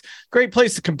bets. Great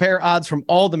place to compare odds from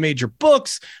all the major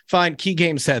books, find key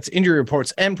game sets, injury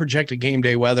reports, and projected game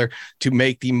day weather to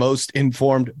make the most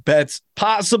informed bets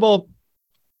possible.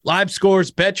 Live scores,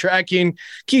 bet tracking,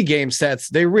 key game sets.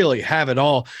 They really have it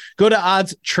all. Go to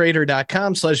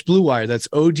oddstrader.com/Blue Wire. That's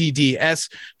ODDS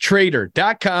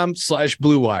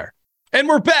trader.com/Blue Wire. And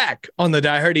we're back on the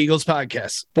Die Hard Eagles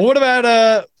podcast. But what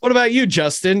about you,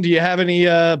 Justin? Do you have any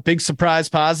big surprise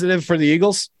positive for the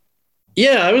Eagles?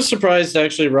 Yeah, I was surprised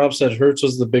actually. Rob said Hurts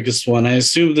was the biggest one. I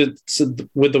assumed that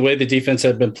with the way the defense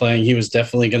had been playing, he was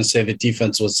definitely going to say the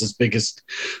defense was his biggest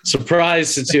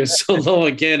surprise since he was so low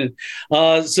again.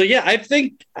 And so yeah, I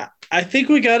think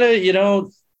we gotta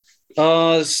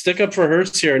stick up for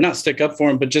Hurts here. Not stick up for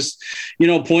him, but just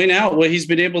point out what he's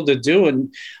been able to do.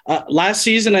 And last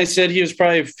season I said he was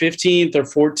probably 15th or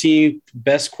 14th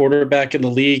best quarterback in the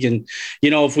league. And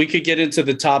if we could get into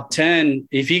the top 10,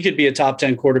 if he could be a top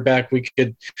 10 quarterback, we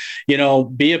could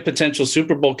be a potential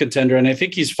Super Bowl contender. And I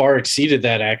think he's far exceeded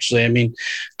that, actually. I mean,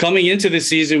 coming into the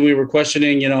season, we were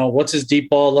questioning what's his deep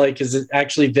ball like? Is it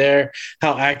actually there?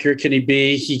 How accurate can he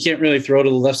be? He can't really throw to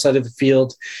the left side of the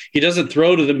field. He doesn't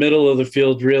throw to the middle of the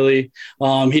field, really.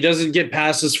 He doesn't get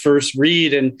past his first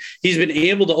read, and he's been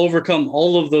able to overcome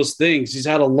all of those things. He's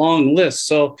had a long list.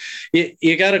 So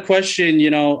you got to question,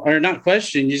 or not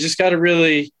question, you just got to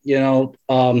really,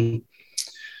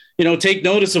 take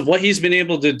notice of what he's been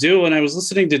able to do. And I was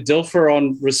listening to Dilfer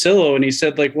on Russillo, and he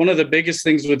said, like, one of the biggest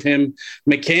things with him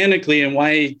mechanically and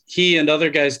why he and other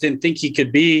guys didn't think he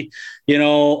could be, a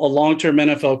long-term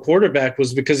NFL quarterback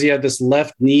was because he had this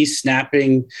left knee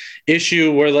snapping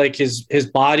issue where like his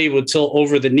body would tilt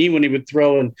over the knee when he would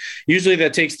throw. And usually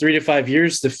that takes 3 to 5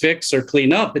 years to fix or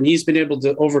clean up. And he's been able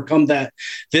to overcome that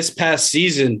this past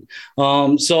season.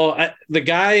 The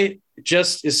guy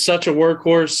just is such a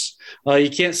workhorse. You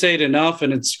can't say it enough.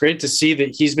 And it's great to see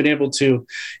that he's been able to,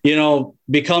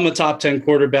 become a top 10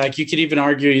 quarterback. You could even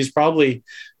argue he's probably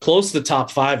close to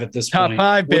top 5 at this point. Top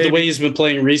 5, baby. With the way he's been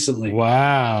playing recently.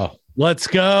 Wow. Let's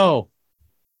go.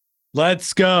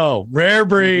 Rare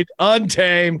breed,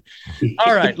 untamed.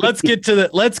 All right, let's get to the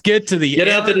Get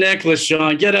out the necklace,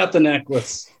 Sean. Get out the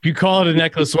necklace. You call it a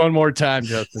necklace one more time,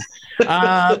 Justin.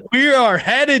 We are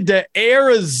headed to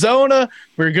Arizona.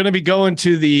 We're going to be going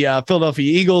to the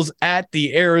Philadelphia Eagles at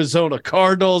the Arizona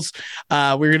Cardinals.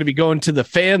 We're going to be going to the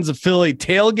Fans of Philly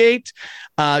tailgate.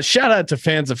 Shout out to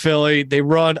Fans of Philly. They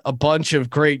run a bunch of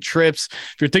great trips.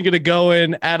 If you're thinking of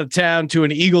going out of town to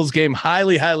an Eagles game,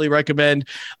 highly, highly recommend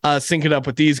syncing up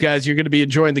with these guys. You're going to be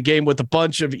enjoying the game with a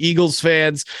bunch of Eagles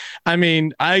fans. I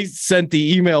mean, I sent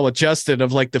the email with Justin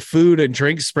of like the food and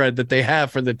drink spread that they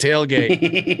have for the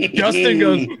tailgate. Justin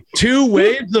goes, 2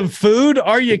 waves of food?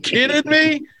 Are you kidding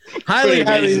me?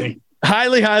 Highly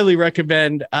highly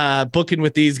recommend booking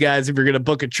with these guys if you're going to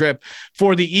book a trip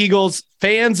for the Eagles.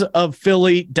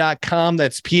 Fansofphilly.com.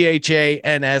 That's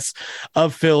PHANS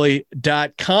of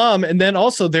Philly.com. And then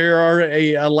also there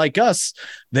are like us,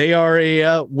 they are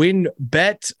a win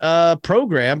bet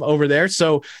program over there.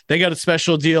 So they got a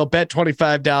special deal. Bet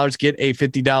 $25, get a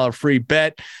 $50 free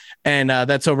bet. And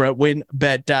that's over at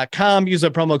winbet.com. Use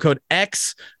the promo code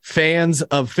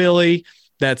XFansOfPhilly.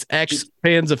 That's X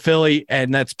Fans of Philly,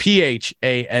 and that's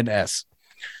PHANS.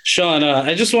 Sean,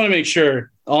 I just want to make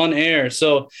sure on air.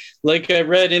 So, like I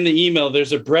read in the email,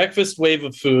 there's a breakfast wave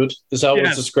of food, is how it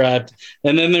was described.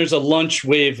 And then there's a lunch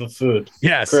wave of food.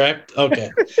 Yes. Correct? Okay.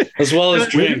 As well as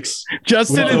drinks.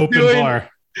 Justin is doing bar.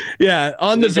 Yeah,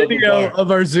 on the video of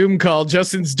our Zoom call,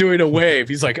 Justin's doing a wave.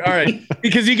 He's like, all right,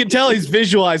 because you can tell he's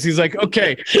visualized. He's like,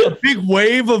 okay, a big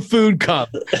wave of food comes.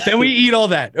 Then we eat all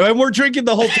that. And we're drinking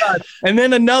the whole time. And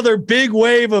then another big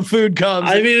wave of food comes.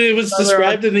 I mean, it was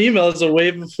described in the email as a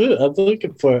wave of food. I'm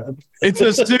looking for it. It's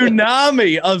a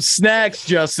tsunami of snacks,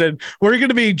 Justin. We're going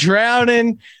to be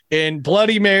drowning in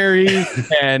Bloody Mary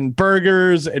and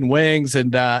burgers and wings.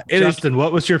 And Justin,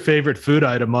 what was your favorite food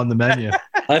item on the menu?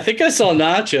 I think I saw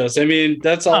nachos. I mean,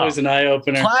 that's always an eye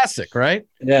opener. Classic, right?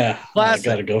 Yeah, classic.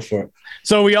 I got to go for it.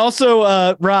 So we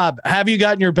also, Rob, have you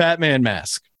gotten your Batman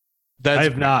mask? I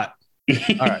have not. All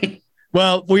right.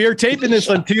 Well, we are taping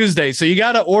this on Tuesday, so you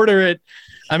got to order it.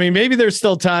 I mean, maybe there's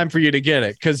still time for you to get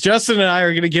it because Justin and I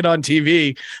are going to get on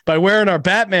TV by wearing our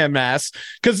Batman masks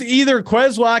because either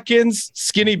Quez Watkins,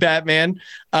 skinny Batman,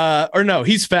 or no,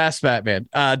 he's fast Batman,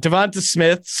 Devonta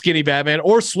Smith, skinny Batman,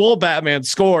 or swole Batman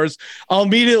scores. I'll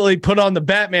immediately put on the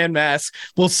Batman mask.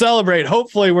 We'll celebrate.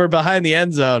 Hopefully we're behind the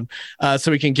end zone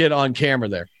so we can get on camera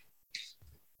there.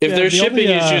 If there's shipping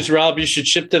issues, Rob, you should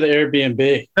ship to the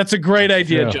Airbnb. That's a great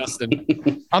idea, Justin.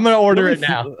 I'm going to order it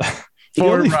now. The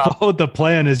only flaw with the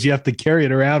plan is you have to carry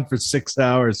it around for 6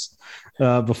 hours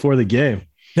before the game.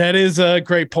 That is a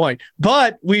great point.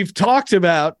 But we've talked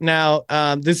about now,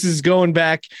 this is going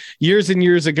back years and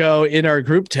years ago in our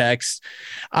group text.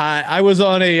 I was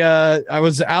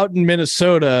out in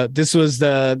Minnesota. This was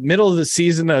the middle of the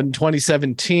season in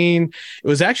 2017. It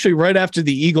was actually right after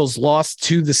the Eagles lost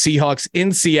to the Seahawks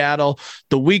in Seattle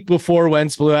the week before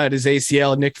Wentz blew out his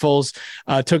ACL. Nick Foles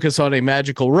took us on a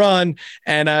magical run.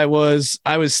 And I was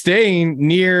staying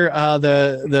near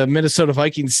the Minnesota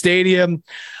Vikings stadium.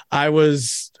 I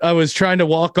was trying to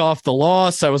walk off the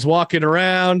loss. I was walking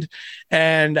around,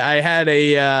 and I had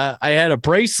a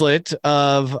bracelet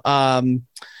of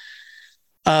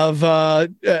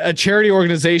a charity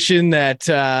organization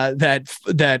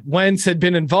that Wentz had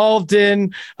been involved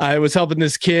in. I was helping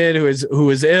this kid who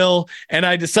was ill, and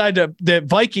I decided that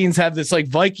Vikings have this like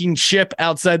Viking ship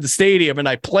outside the stadium, and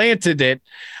I planted it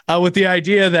with the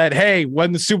idea that, hey,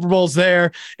 when the Super Bowl's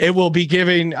there, it will be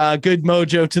giving good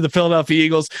mojo to the Philadelphia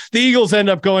Eagles. The Eagles end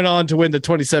up going on to win the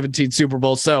 2017 Super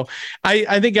Bowl. So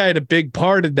I think I had a big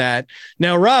part in that.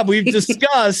 Now, Rob, we've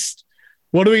discussed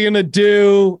what are we going to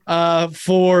do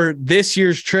for this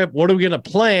year's trip? What are we going to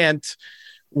plant?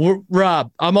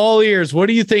 Rob, I'm all ears. What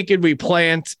are you thinking we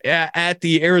plant at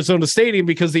the Arizona Stadium?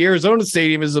 Because the Arizona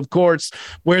Stadium is, of course,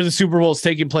 where the Super Bowl is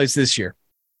taking place this year.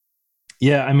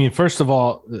 Yeah, I mean, first of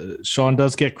all, Sean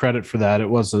does get credit for that. It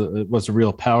was a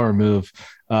real power move,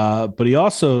 but he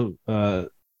also,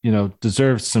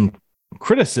 deserves some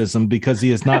criticism because he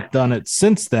has not done it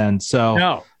since then. So,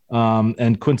 no.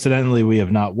 And coincidentally, we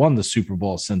have not won the Super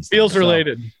Bowl since. Feels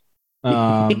related.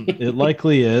 It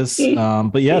likely is.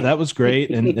 But yeah, that was great,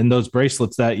 and those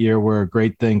bracelets that year were a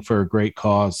great thing for a great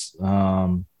cause.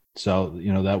 So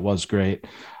that was great.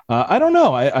 I don't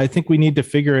know. I think we need to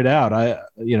figure it out.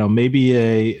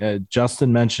 Maybe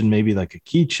Justin mentioned maybe like a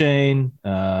keychain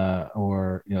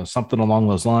or, something along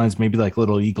those lines, maybe like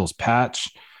little Eagles patch.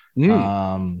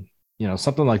 Something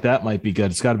like that might be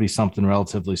good. It's got to be something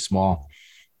relatively small.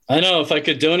 I know if I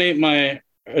could donate my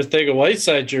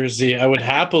Ortega-Whiteside jersey, I would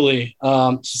happily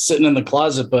just sitting in the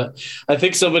closet, but I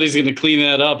think somebody's going to clean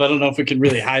that up. I don't know if we can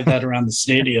really hide that around the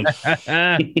stadium.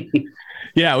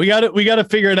 Yeah, we got to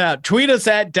figure it out. Tweet us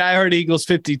at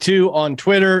DieHardEagles52 on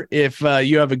Twitter if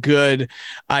you have a good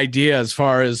idea as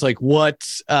far as like what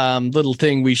little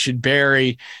thing we should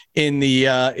bury in the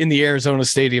Arizona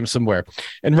Stadium somewhere.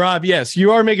 And Rob, yes,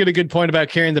 you are making a good point about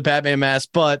carrying the Batman mask,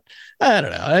 but I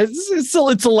don't know.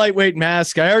 It's a lightweight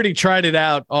mask. I already tried it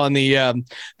out on the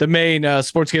main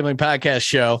Sports Gambling Podcast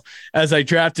show as I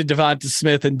drafted Devonta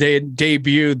Smith and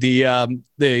debuted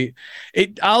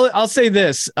I'll say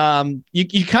this.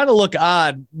 You kind of look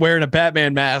odd wearing a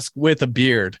Batman mask with a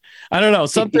beard. I don't know,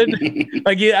 something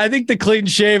like I think the clean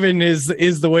shaven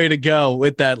is the way to go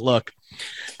with that look.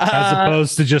 As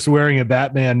opposed to just wearing a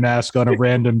Batman mask on a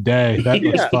random day. That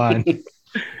looks fine.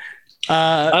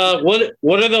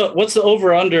 What's the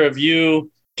over under of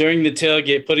you during the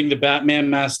tailgate putting the Batman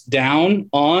mask down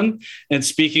on and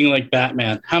speaking like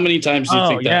Batman? How many times do you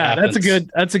think that happens?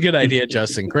 That's a good idea,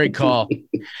 Justin. Great call.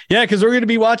 Yeah, because we're going to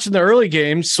be watching the early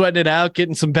games, sweating it out,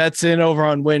 getting some bets in over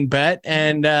on WinBet,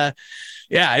 and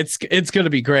it's going to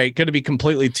be great. Going to be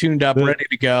completely tuned up, ready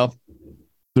to go.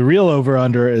 The real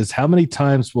over-under is how many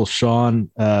times will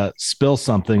Sean spill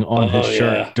something on his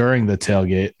shirt during the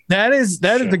tailgate? That is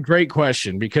a great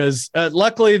question because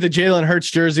luckily the Jalen Hurts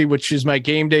jersey, which is my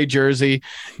game day jersey,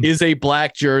 is a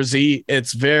black jersey.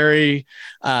 It's very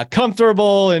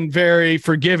comfortable and very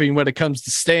forgiving when it comes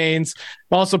to stains.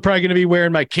 I'm also probably going to be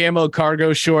wearing my camo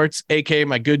cargo shorts, aka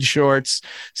my good shorts.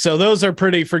 So those are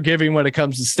pretty forgiving when it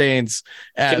comes to stains.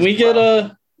 Can we get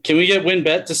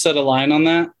WinBet to set a line on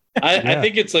that? I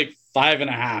think it's like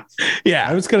 5.5. Yeah,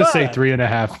 I was going to say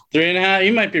 3.5. 3.5.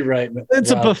 You might be right.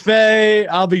 It's a buffet.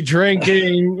 I'll be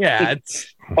drinking. Yeah.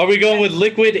 Are we going with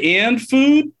liquid and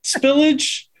food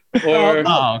spillage? Or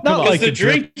not like the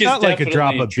drink is not like a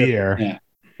drop of beer.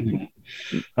 Yeah.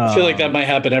 I feel like that might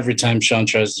happen every time Sean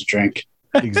tries to drink.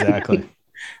 Exactly.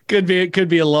 Could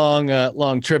be a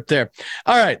long trip there.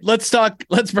 All right, let's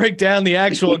break down the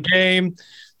actual game.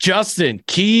 Justin,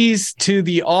 keys to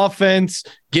the offense,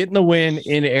 getting the win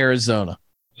in Arizona.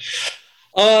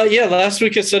 Last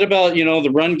week I said about, the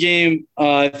run game.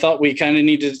 I thought we kind of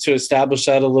needed to establish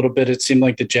that a little bit. It seemed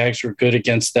like the Jags were good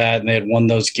against that, and they had won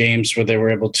those games where they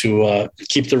were able to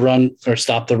keep the run or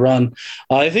stop the run.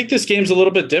 I think this game's a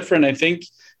little bit different. I think,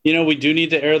 we do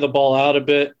need to air the ball out a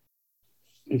bit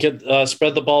and get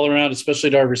spread the ball around,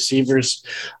 especially to our receivers.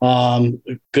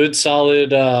 Good, solid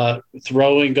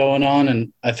throwing going on,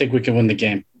 and I think we can win the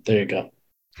game. There you go.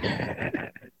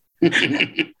 Love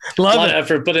a lot it. of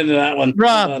effort put into that one.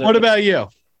 Rob, what about you?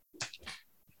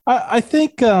 I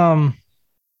think, I've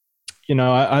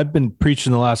been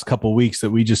preaching the last couple of weeks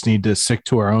that we just need to stick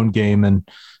to our own game and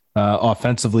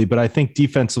offensively, but I think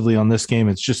defensively on this game,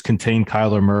 it's just contain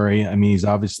Kyler Murray. I mean, he's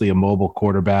obviously a mobile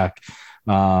quarterback.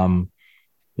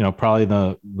 Probably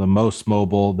the most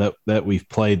mobile that we've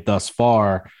played thus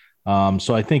far.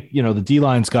 So I think, the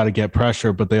D-line's got to get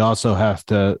pressure, but they also have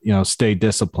to, stay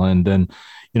disciplined. And,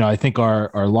 I think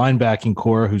our linebacking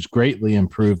core, who's greatly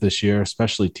improved this year,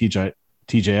 especially TJ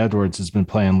Edwards has been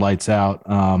playing lights out,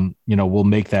 will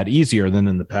make that easier than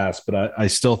in the past. But I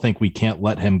still think we can't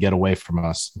let him get away from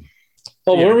us.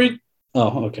 Oh, were we?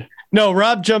 Oh, okay. No,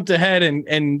 Rob jumped ahead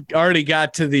and already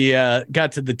got to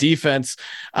the defense.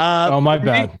 My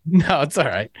bad. No, it's all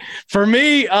right. For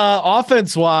me,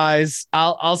 offense wise,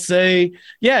 I'll say,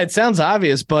 it sounds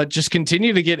obvious, but just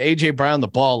continue to get AJ Brown the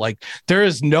ball. Like there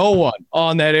is no one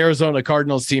on that Arizona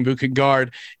Cardinals team who can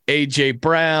guard AJ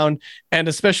Brown, and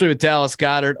especially with Dallas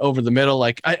Goedert over the middle.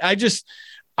 Like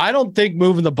I don't think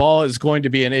moving the ball is going to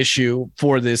be an issue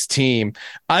for this team.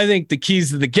 I think the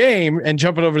keys to the game and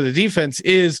jumping over to the defense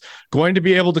is going to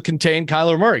be able to contain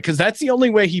Kyler Murray, because that's the only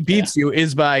way he beats you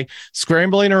is by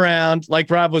scrambling around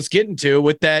like Rob was getting to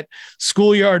with that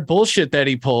schoolyard bullshit that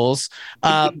he pulls.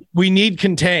 We need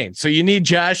contain. So you need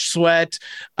Josh Sweat,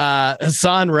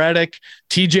 Hassan Reddick,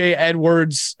 TJ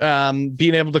Edwards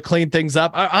being able to clean things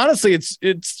up. Honestly,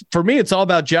 it's for me, it's all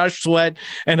about Josh Sweat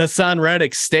and Hassan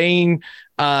Reddick staying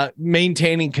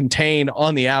maintaining contain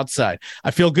on the outside.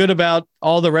 I feel good about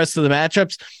all the rest of the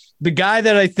matchups. The guy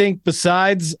that I think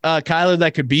besides Kyler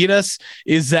that could beat us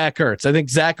is Zach Ertz. I think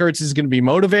Zach Ertz is going to be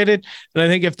motivated. And I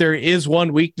think if there is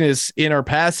one weakness in our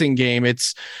passing game,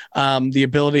 it's the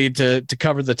ability to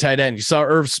cover the tight end. You saw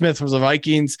Irv Smith from the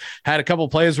Vikings had a couple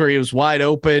plays where he was wide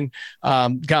open,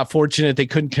 got fortunate they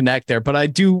couldn't connect there. But I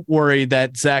do worry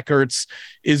that Zach Ertz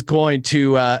is going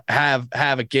to have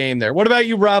a game there. What about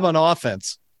you, Rob, on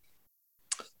offense?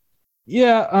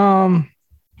 Yeah.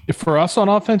 For us on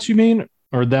offense, you mean?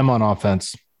 Or them on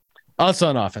offense? Us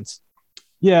on offense.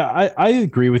 Yeah, I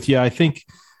agree with you. I think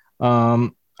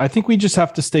we just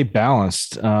have to stay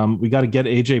balanced. We got to get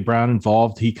AJ Brown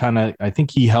involved. I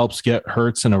think he helps get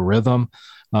Hurts in a rhythm.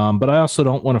 But I also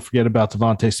don't want to forget about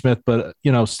Devontae Smith. But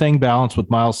staying balanced with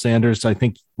Miles Sanders. I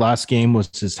think last game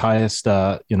was his highest.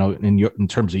 In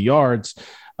terms of yards,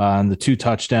 and the 2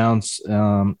 touchdowns.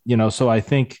 So I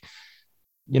think.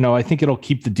 I think it'll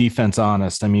keep the defense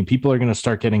honest. I mean, people are going to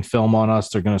start getting film on us.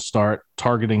 They're going to start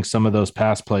targeting some of those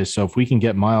pass plays. So if we can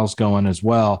get Miles going as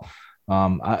well,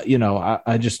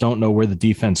 I just don't know where the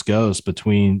defense goes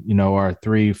between, our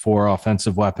 3-4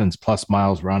 offensive weapons plus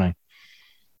Miles running.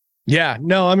 Yeah,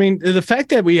 no, I mean, the fact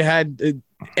that we had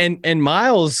And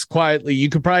Miles quietly, you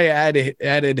could probably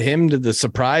added him to the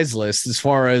surprise list as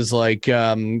far as like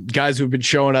guys who've been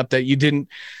showing up that you didn't.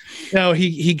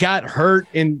 He got hurt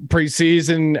in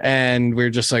preseason, and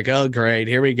we're just like, oh, great,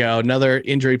 here we go, another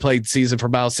injury-plagued season for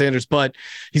Miles Sanders. But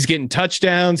he's getting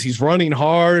touchdowns, he's running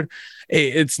hard.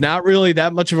 It's not really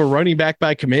that much of a running back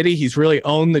by committee. He's really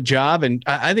owned the job, and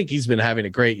I think he's been having a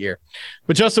great year.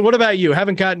 But Justin, what about you?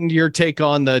 Haven't gotten your take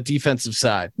on the defensive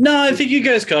side. No, I think you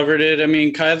guys covered it. I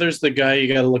mean, Kyler's the guy you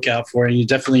got to look out for, and you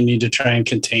definitely need to try and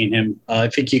contain him. I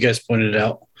think you guys pointed it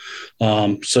out.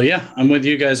 So, yeah, I'm with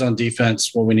you guys on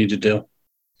defense, what we need to do.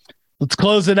 Let's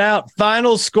close it out.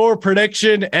 Final score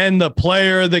prediction and the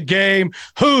player of the game.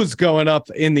 Who's going up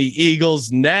in the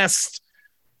Eagles' nest?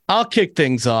 I'll kick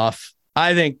things off.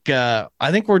 I think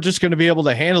we're just going to be able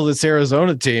to handle this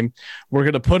Arizona team. We're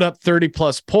going to put up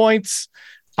 30+ points.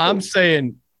 I'm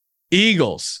saying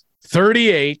Eagles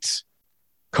 38,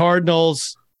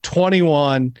 Cardinals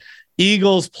 21.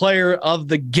 Eagles player of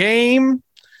the game,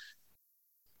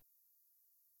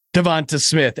 Devonta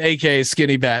Smith, aka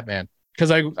Skinny Batman, because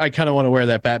I kind of want to wear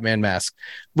that Batman mask.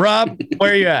 Rob,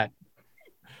 where are you at?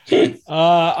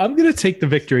 I'm going to take the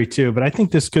victory too, but I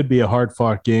think this could be a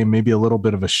hard-fought game, maybe a little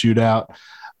bit of a shootout.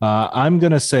 I'm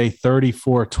going to say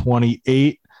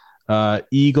 34-28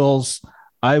 Eagles.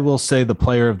 I will say the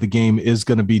player of the game is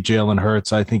going to be Jalen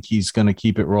Hurts. I think he's going to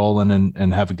keep it rolling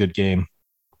and have a good game.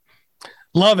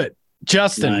 Love it.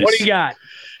 Justin, Nice. What do you got?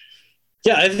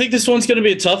 Yeah, I think this one's going to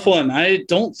be a tough one. I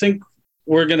don't think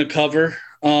we're going to cover.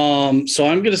 So I'm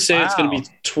going to say It's going to be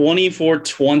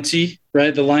 24-20,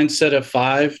 right? The line's set at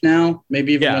 5 now,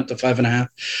 maybe even went to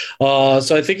 5.5.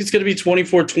 So I think it's going to be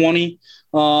 24-20.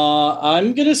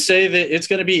 I'm going to say that it's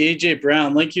going to be A.J.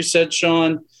 Brown. Like you said,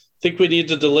 Sean, I think we need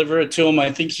to deliver it to him.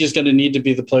 I think he's going to need to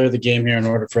be the player of the game here in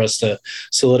order for us to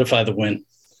solidify the win.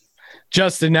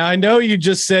 Justin, now I know you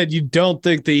just said you don't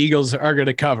think the Eagles are going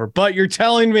to cover, but you're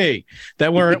telling me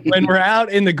that when we're out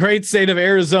in the great state of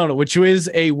Arizona, which is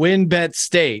a win bet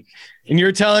state, and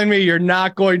you're telling me you're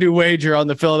not going to wager on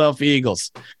the Philadelphia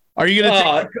Eagles. Are you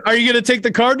going to take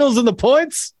the Cardinals and the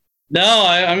points? No,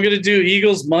 I'm going to do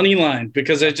Eagles money line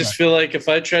because I just feel like if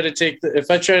I try to take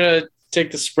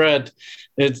the spread,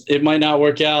 it might not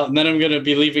work out, and then I'm going to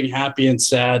be leaving happy and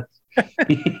sad.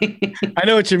 I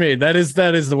know what you mean. That is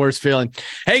the worst feeling.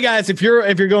 Hey guys, if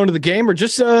you're going to the game, or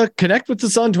just connect with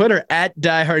us on Twitter at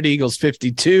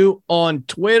DieHardEagles52 on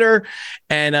Twitter,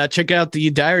 and check out the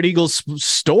Die Hard Eagles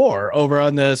store over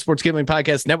on the Sports Gambling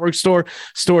Podcast Network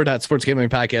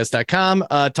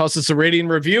store.sportsgamblingpodcast.com. Toss us a rating and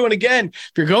review. And again,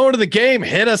 if you're going to the game,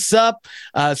 hit us up,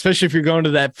 especially if you're going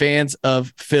to that Fans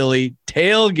of Philly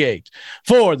tailgate.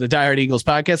 For the Die Hard Eagles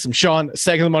podcast, I'm Sean,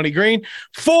 second the money green.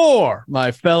 For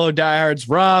my fellow diehards,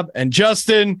 Rob and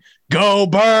Justin, go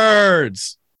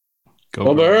Birds!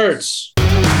 Go Birds!